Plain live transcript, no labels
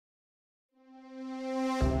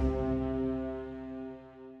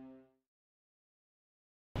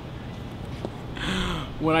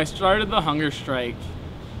When I started the hunger strike,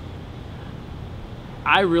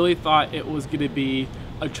 I really thought it was going to be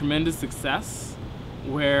a tremendous success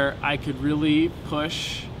where I could really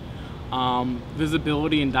push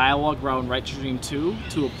visibility and dialogue around Right to Dream 2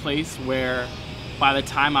 to a place where by the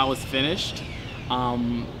time I was finished,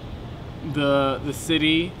 the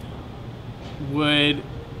city would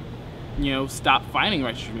stop finding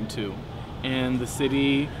Right to Dream 2, and the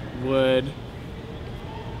city would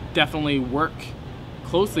definitely work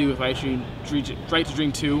closely with Right to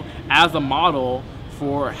Dream 2 as a model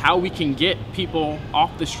for how we can get people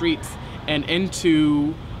off the streets and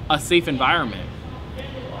into a safe environment.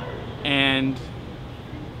 And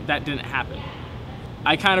that didn't happen.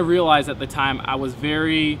 I kind of realized at the time I was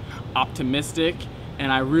very optimistic,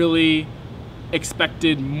 and I really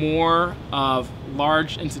expected more of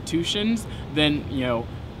large institutions than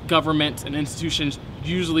government and institutions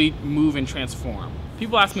usually move and transform.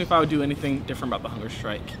 People ask me if I would do anything different about the hunger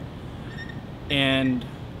strike. And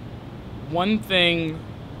one thing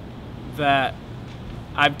that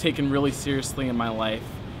I've taken really seriously in my life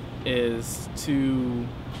is to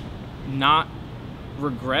not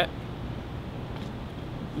regret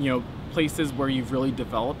places where you've really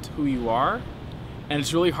developed who you are. And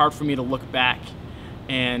it's really hard for me to look back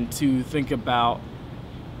and to think about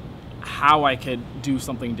how I could do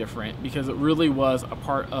something different, because it really was a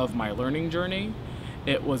part of my learning journey.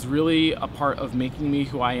 It was really a part of making me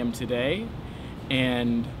who I am today.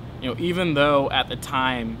 And even though at the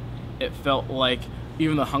time it felt like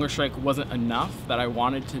even the hunger strike wasn't enough, that I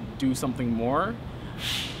wanted to do something more,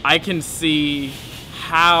 I can see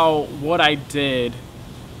how what I did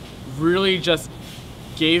really just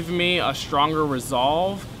gave me a stronger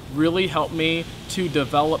resolve, really helped me to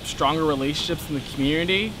develop stronger relationships in the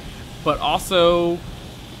community, but also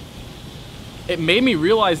it made me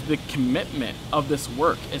realize the commitment of this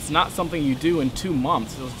work. It's not something you do in 2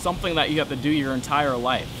 months. It's something that you have to do your entire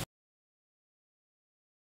life.